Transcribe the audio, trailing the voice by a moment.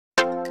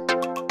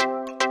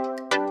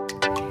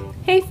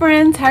Hey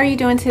friends, how are you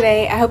doing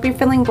today? I hope you're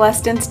feeling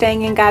blessed and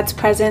staying in God's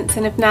presence,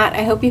 and if not,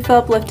 I hope you feel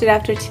uplifted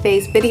after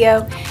today's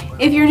video.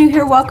 If you're new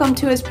here, welcome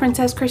to His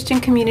Princess Christian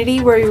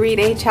community, where we read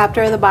a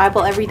chapter of the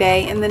Bible every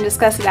day and then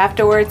discuss it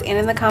afterwards and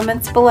in the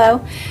comments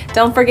below.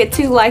 Don't forget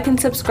to like and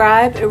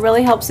subscribe. It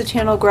really helps the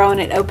channel grow and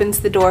it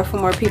opens the door for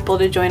more people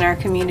to join our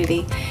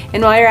community.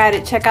 And while you're at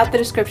it, check out the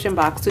description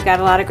box. We got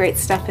a lot of great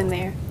stuff in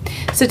there.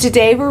 So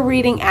today we're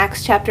reading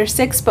Acts chapter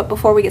 6, but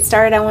before we get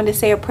started, I wanted to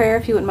say a prayer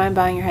if you wouldn't mind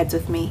bowing your heads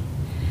with me.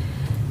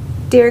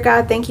 Dear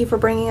God, thank you for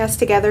bringing us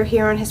together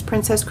here on His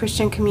Princess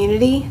Christian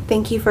community.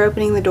 Thank you for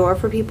opening the door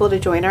for people to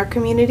join our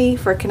community,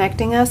 for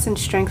connecting us and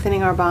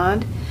strengthening our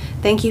bond.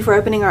 Thank you for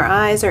opening our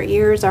eyes, our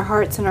ears, our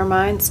hearts, and our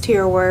minds to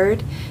your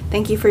word.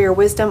 Thank you for your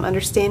wisdom,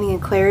 understanding,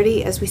 and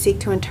clarity as we seek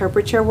to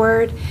interpret your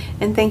word.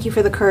 And thank you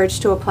for the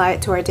courage to apply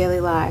it to our daily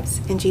lives.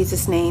 In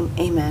Jesus' name,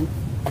 amen.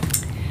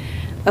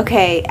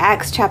 Okay,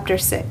 Acts chapter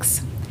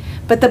 6.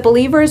 But the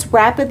believers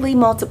rapidly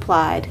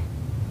multiplied.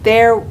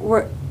 There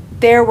were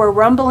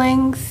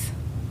rumblings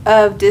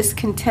of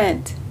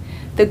discontent.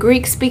 The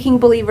Greek-speaking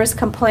believers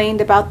complained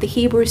about the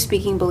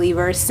Hebrew-speaking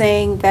believers,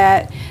 saying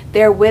that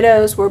their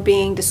widows were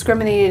being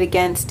discriminated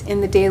against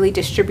in the daily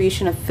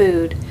distribution of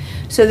food.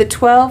 So the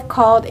 12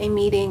 called a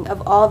meeting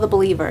of all the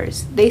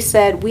believers. They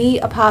said, "We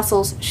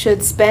apostles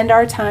should spend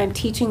our time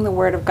teaching the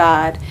Word of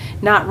God,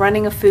 not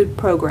running a food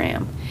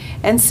program.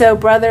 And so,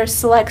 brothers,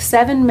 select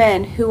 7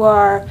 men who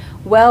are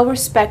well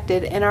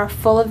respected and are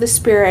full of the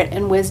Spirit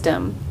and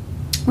wisdom.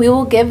 We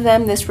will give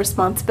them this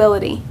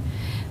responsibility.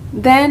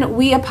 Then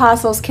we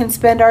apostles can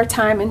spend our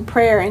time in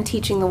prayer and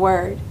teaching the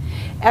word."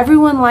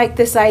 Everyone liked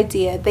this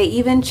idea. They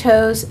even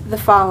chose the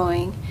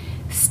following: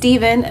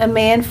 Stephen, a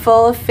man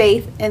full of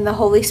faith in the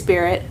Holy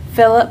Spirit;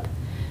 Philip,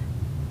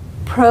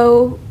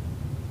 Prochorus,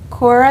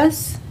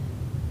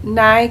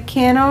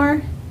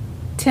 Nicanor,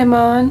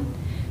 Timon,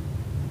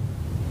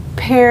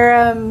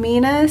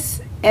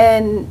 Paramenus,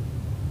 and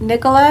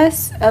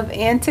Nicholas of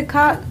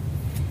Antioch,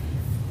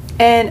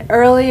 an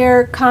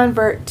earlier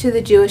convert to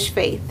the Jewish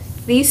faith.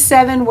 These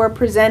 7 were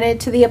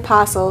presented to the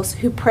apostles,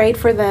 who prayed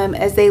for them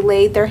as they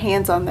laid their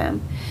hands on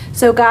them.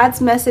 So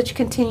God's message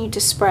continued to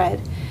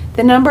spread.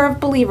 The number of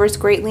believers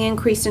greatly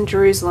increased in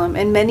Jerusalem,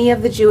 and many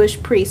of the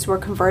Jewish priests were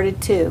converted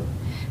too.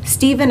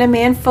 Stephen, a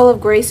man full of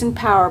grace and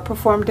power,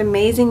 performed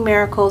amazing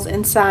miracles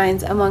and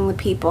signs among the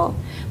people.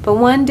 But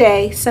one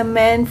day, some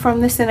men from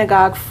the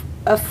synagogue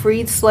of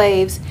freed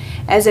slaves,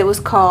 as it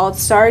was called,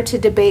 started to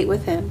debate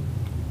with him.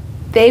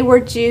 They were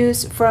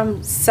Jews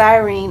from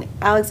Cyrene,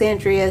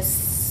 Alexandria,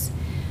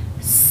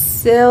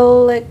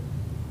 Cilicia,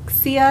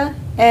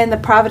 and the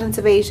province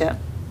of Asia.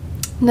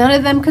 None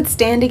of them could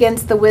stand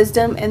against the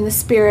wisdom and the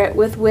spirit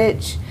with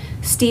which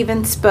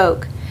Stephen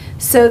spoke.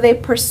 So they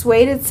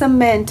persuaded some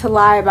men to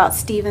lie about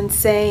Stephen,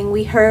 saying,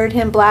 "We heard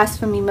him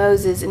blaspheme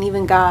Moses and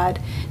even God."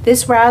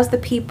 This roused the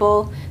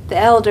people, the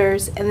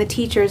elders, and the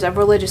teachers of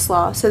religious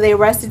law. So they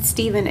arrested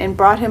Stephen and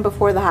brought him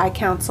before the high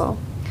council.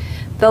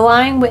 The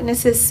lying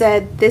witnesses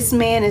said, "This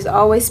man is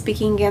always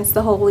speaking against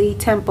the holy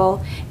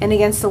temple and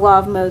against the law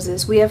of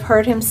Moses. We have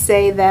heard him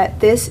say that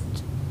this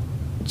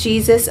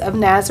Jesus of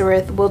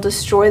Nazareth will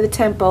destroy the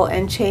temple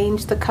and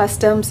change the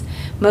customs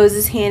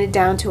Moses handed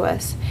down to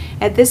us."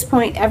 At this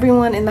point,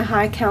 everyone in the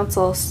high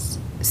council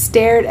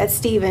stared at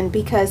Stephen,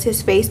 because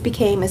his face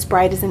became as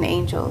bright as an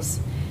angel's.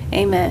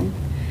 Amen.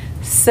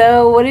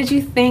 So what did you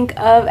think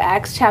of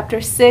Acts chapter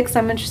 6?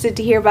 I'm interested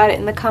to hear about it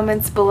in the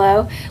comments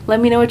below.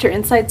 Let me know what your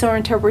insights or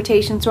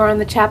interpretations were on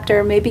the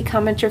chapter. Maybe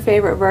comment your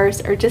favorite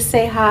verse, or just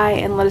say hi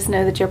and let us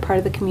know that you're part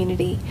of the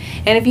community.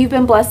 And if you've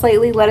been blessed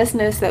lately, let us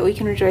know so that we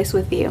can rejoice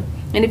with you.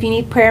 And if you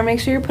need prayer, make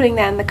sure you're putting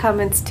that in the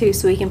comments too,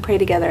 so we can pray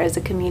together as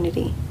a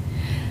community.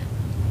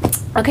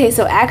 Okay,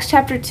 so Acts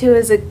chapter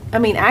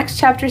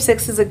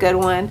 6 is a good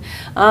one.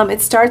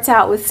 It starts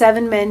out with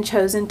 7 men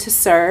chosen to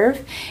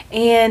serve,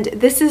 and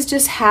this is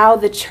just how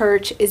the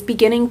church is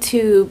beginning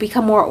to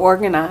become more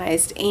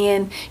organized.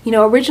 And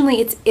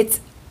originally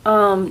it's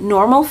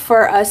normal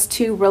for us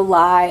to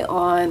rely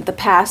on the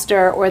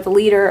pastor or the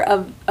leader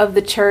of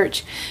the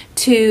church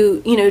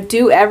to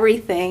do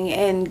everything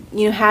and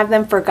have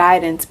them for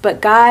guidance.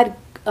 But God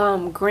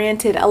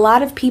granted a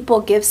lot of people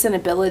gifts and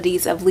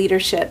abilities of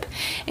leadership,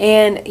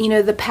 and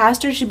the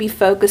pastor should be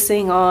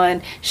focusing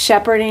on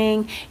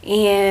shepherding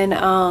and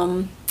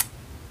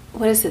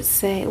what does it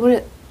say?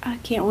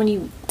 When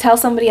you tell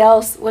somebody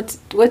else what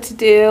to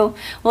do.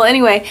 Well,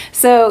 anyway,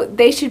 so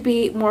they should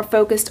be more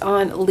focused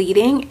on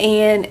leading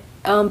and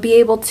be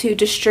able to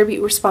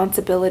distribute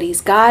responsibilities.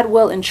 God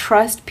will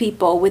entrust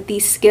people with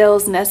these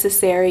skills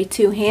necessary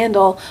to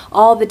handle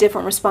all the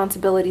different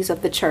responsibilities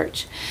of the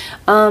church.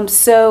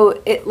 So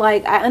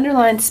I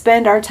underlined,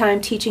 spend our time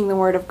teaching the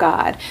Word of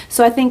God.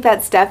 So I think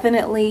that's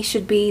definitely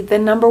should be the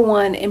number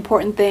one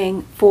important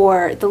thing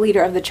for the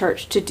leader of the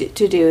church to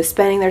do is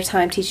spending their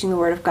time teaching the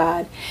Word of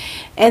God.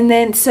 And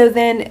then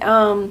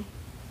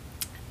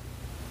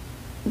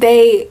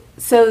they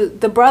so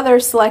the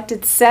brothers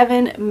selected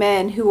 7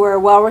 men who were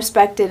well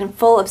respected and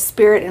full of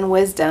spirit and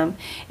wisdom,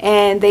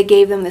 and they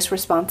gave them this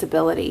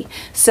responsibility.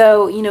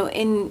 So,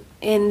 in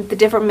the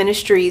different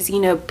ministries,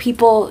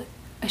 people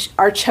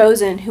are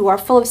chosen who are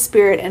full of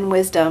spirit and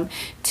wisdom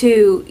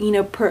to,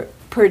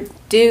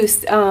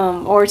 produce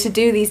or to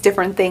do these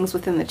different things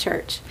within the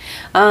church.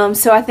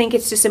 So I think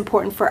it's just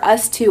important for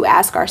us to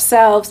ask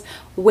ourselves,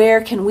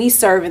 where can we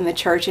serve in the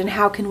church and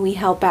how can we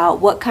help out?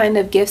 What kind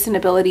of gifts and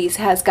abilities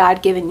has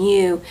God given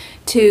you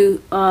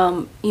to,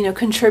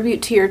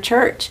 contribute to your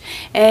church?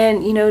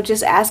 And,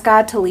 just ask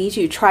God to lead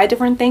you. Try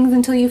different things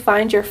until you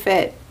find your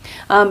fit.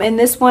 And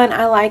this one,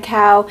 I like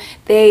how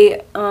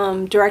they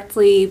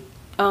directly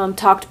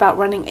talked about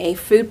running a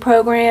food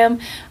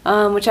program,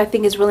 which I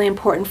think is really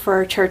important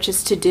for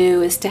churches to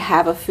do, is to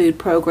have a food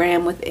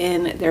program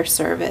within their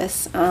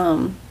service.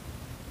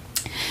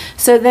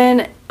 So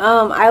then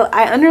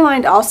I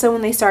underlined also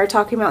when they started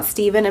talking about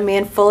Stephen, a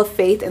man full of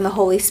faith in the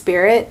Holy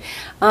Spirit.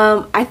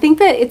 I think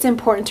that it's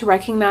important to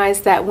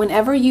recognize that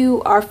whenever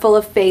you are full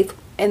of faith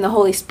in the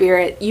Holy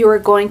Spirit, you are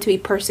going to be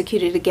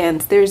persecuted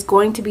against. There's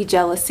going to be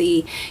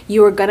jealousy.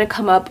 You are going to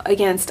come up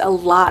against a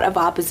lot of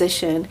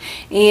opposition.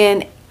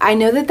 And I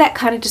know that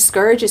kind of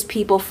discourages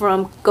people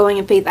from going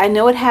in faith. I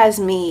know it has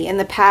me in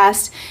the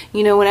past.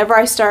 Whenever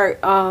I start,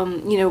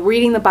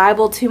 reading the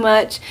Bible too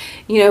much,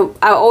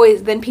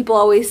 people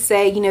always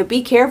say,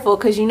 be careful,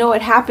 because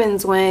what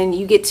happens when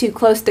you get too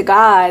close to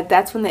God.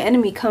 That's when the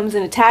enemy comes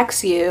and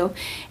attacks you.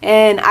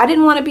 And I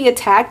didn't want to be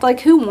attacked.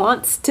 Like, who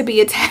wants to be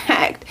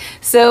attacked?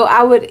 So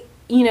I would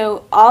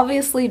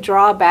obviously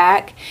draw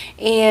back.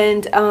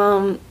 And,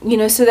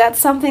 so that's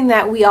something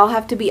that we all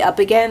have to be up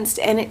against,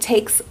 and it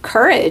takes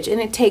courage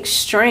and it takes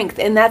strength.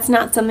 And that's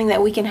not something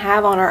that we can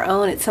have on our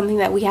own. It's something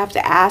that we have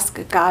to ask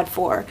God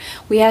for.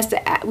 We have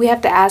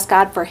to ask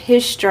God for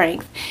His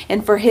strength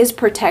and for His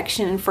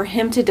protection and for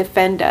Him to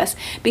defend us,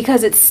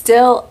 because it's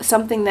still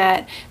something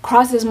that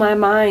crosses my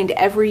mind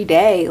every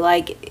day.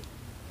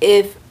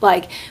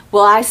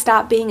 Will I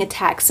stop being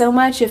attacked so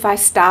much if I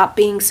stop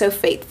being so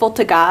faithful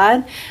to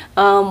God?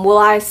 Will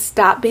I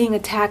stop being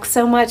attacked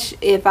so much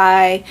if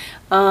I,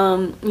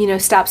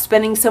 stop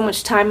spending so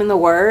much time in the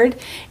Word?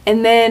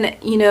 And then,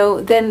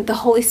 then the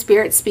Holy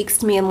Spirit speaks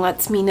to me and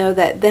lets me know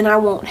that then I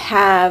won't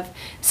have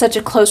such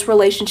a close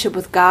relationship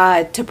with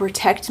God to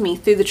protect me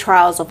through the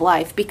trials of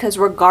life. Because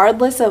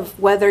regardless of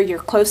whether you're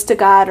close to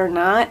God or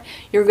not,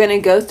 you're going to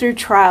go through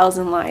trials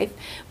in life.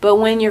 But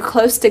when you're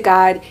close to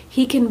God,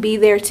 He can be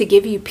there to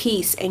give you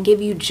peace and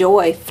give you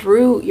joy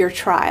through your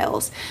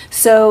trials.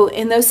 So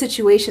in those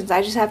situations,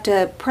 I just have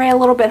to pray a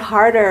little bit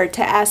harder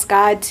to ask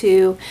God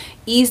to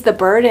ease the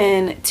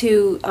burden,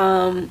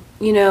 to,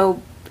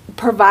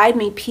 provide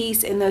me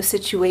peace in those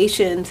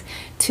situations,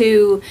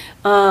 to,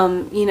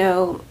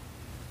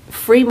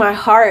 free my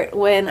heart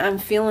when I'm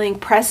feeling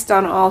pressed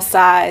on all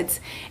sides.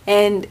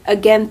 And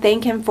again,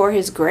 thank Him for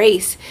His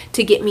grace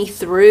to get me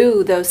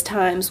through those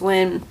times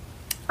when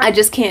I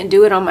just can't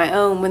do it on my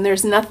own, when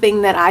there's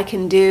nothing that I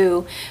can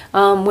do,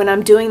 when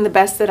I'm doing the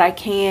best that I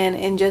can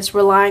and just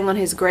relying on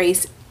His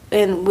grace.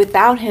 And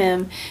without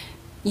Him,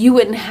 you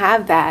wouldn't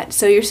have that.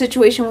 So your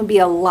situation would be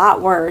a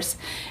lot worse.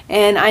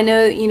 And I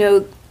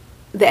know,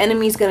 the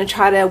enemy's going to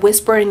try to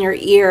whisper in your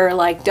ear,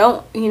 like,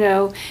 don't,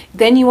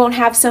 then you won't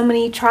have so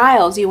many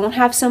trials. You won't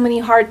have so many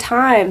hard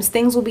times.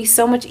 Things will be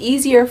so much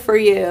easier for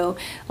you,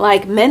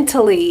 like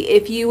mentally,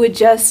 if you would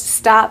just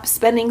stop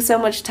spending so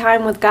much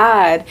time with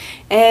God.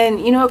 And,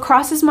 it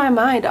crosses my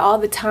mind all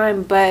the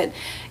time, but,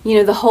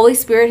 the Holy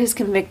Spirit has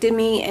convicted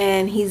me,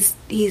 and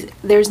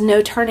there's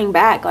no turning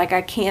back. Like,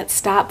 I can't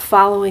stop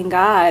following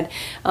God,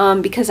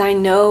 because I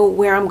know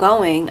where I'm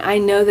going. I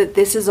know that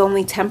this is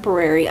only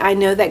temporary. I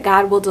know that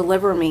God will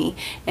deliver me,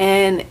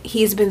 and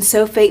He's been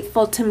so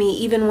faithful to me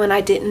even when I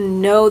didn't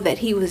know that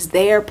He was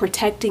there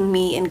protecting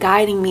me and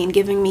guiding me and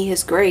giving me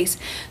His grace.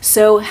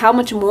 So how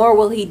much more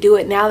will He do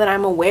it now that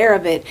I'm aware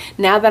of it,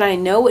 now that I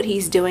know what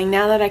He's doing,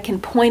 now that I can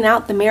point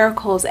out the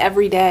miracles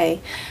every day?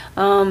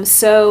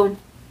 So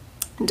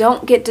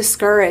don't get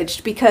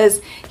discouraged, because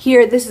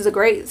here, this is a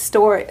great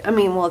story. I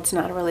mean, well, it's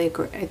not really a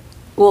great,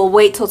 we'll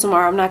wait till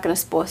tomorrow. I'm not going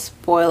to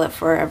spoil it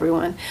for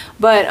everyone.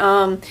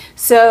 But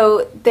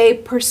so they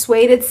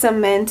persuaded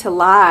some men to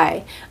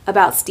lie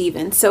about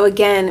Stephen. So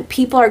again,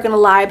 people are going to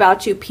lie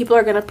about you. People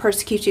are going to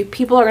persecute you.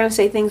 People are going to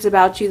say things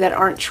about you that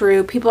aren't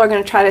true. People are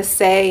going to try to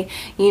say,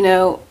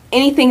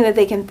 anything that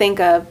they can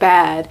think of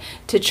bad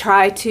to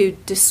try to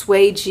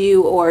dissuade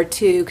you or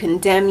to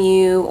condemn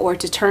you or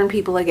to turn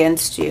people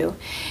against you.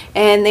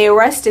 And they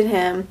arrested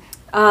him.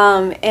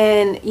 And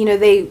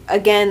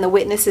the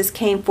witnesses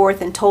came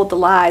forth and told the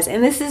lies.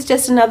 And this is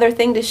just another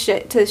thing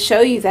to show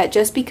you that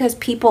just because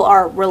people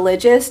are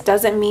religious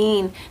doesn't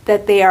mean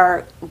that they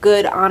are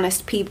good,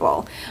 honest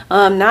people.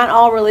 Not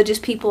all religious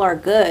people are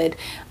good.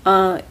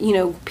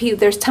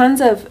 There's tons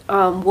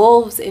of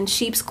wolves in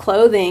sheep's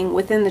clothing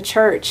within the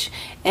church,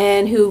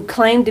 and who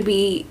claim to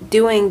be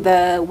doing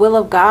the will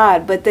of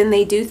God, but then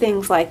they do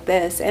things like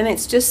this, and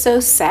it's just so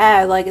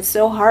sad. Like, it's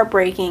so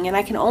heartbreaking, and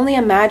I can only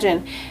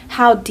imagine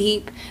how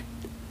deep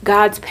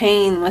God's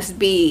pain must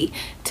be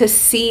to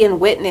see and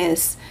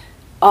witness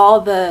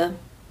all the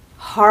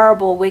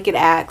horrible, wicked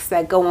acts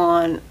that go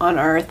on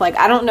earth. Like,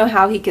 I don't know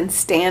how he can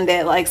stand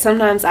it. Like,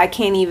 sometimes I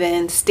can't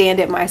even stand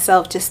it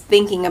myself, just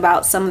thinking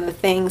about some of the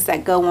things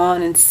that go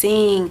on and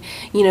seeing,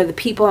 you know, the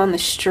people on the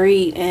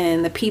street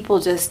and the people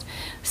just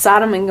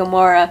Sodom and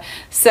Gomorrah.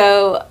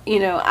 So, you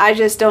know, I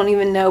just don't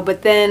even know.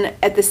 But then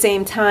at the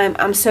same time,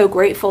 I'm so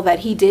grateful that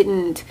he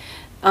didn't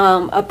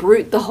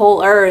uproot the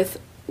whole earth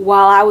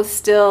while I was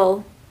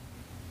still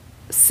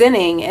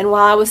sinning and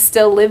while I was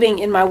still living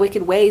in my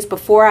wicked ways,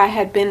 before I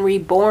had been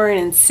reborn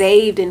and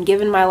saved and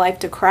given my life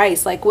to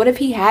Christ. Like, what if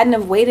he hadn't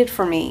have waited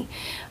for me?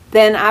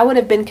 Then I would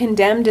have been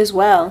condemned as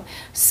well.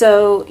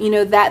 So, you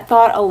know, that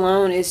thought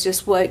alone is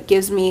just what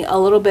gives me a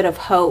little bit of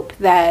hope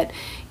that,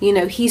 you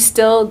know, he's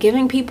still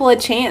giving people a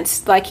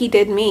chance like he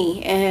did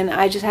me, and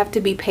I just have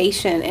to be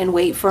patient and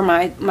wait for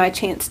my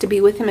chance to be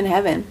with him in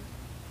heaven.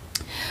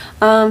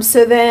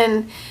 So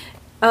then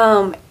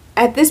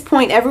at this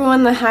point, everyone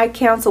in the high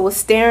council was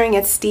staring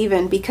at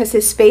Stephen because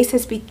his face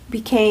has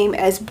became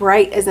as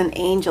bright as an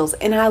angel's.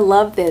 And I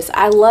love this.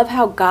 I love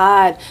how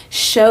God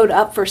showed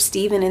up for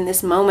Stephen in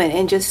this moment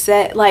and just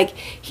said, like,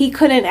 he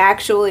couldn't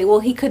actually, well,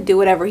 he could do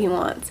whatever he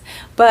wants.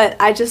 But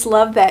I just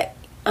love that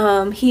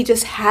he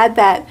just had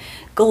that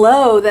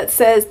glow that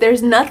says,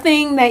 there's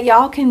nothing that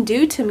y'all can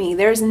do to me.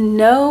 There's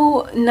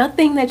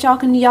nothing that y'all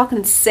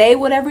can say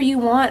whatever you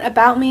want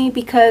about me,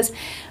 because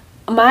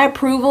my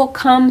approval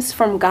comes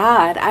from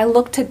God. I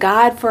look to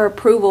God for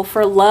approval,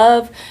 for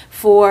love,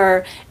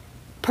 for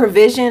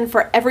provision,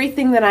 for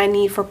everything that I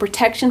need, for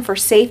protection, for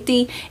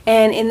safety.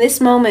 And in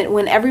this moment,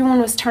 when everyone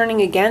was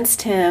turning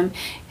against him,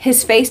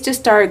 his face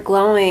just started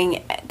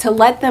glowing to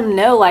let them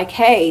know, like,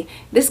 hey,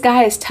 this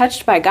guy is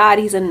touched by God.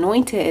 He's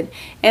anointed.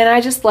 And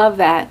I just love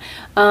that.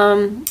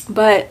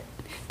 But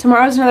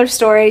tomorrow's another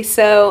story,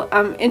 so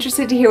I'm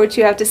interested to hear what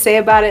you have to say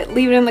about it.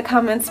 Leave it in the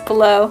comments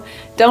below.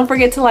 Don't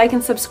forget to like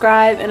and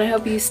subscribe, and I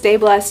hope you stay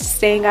blessed,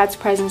 stay in God's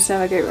presence,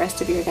 and have a great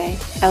rest of your day.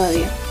 I love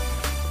you.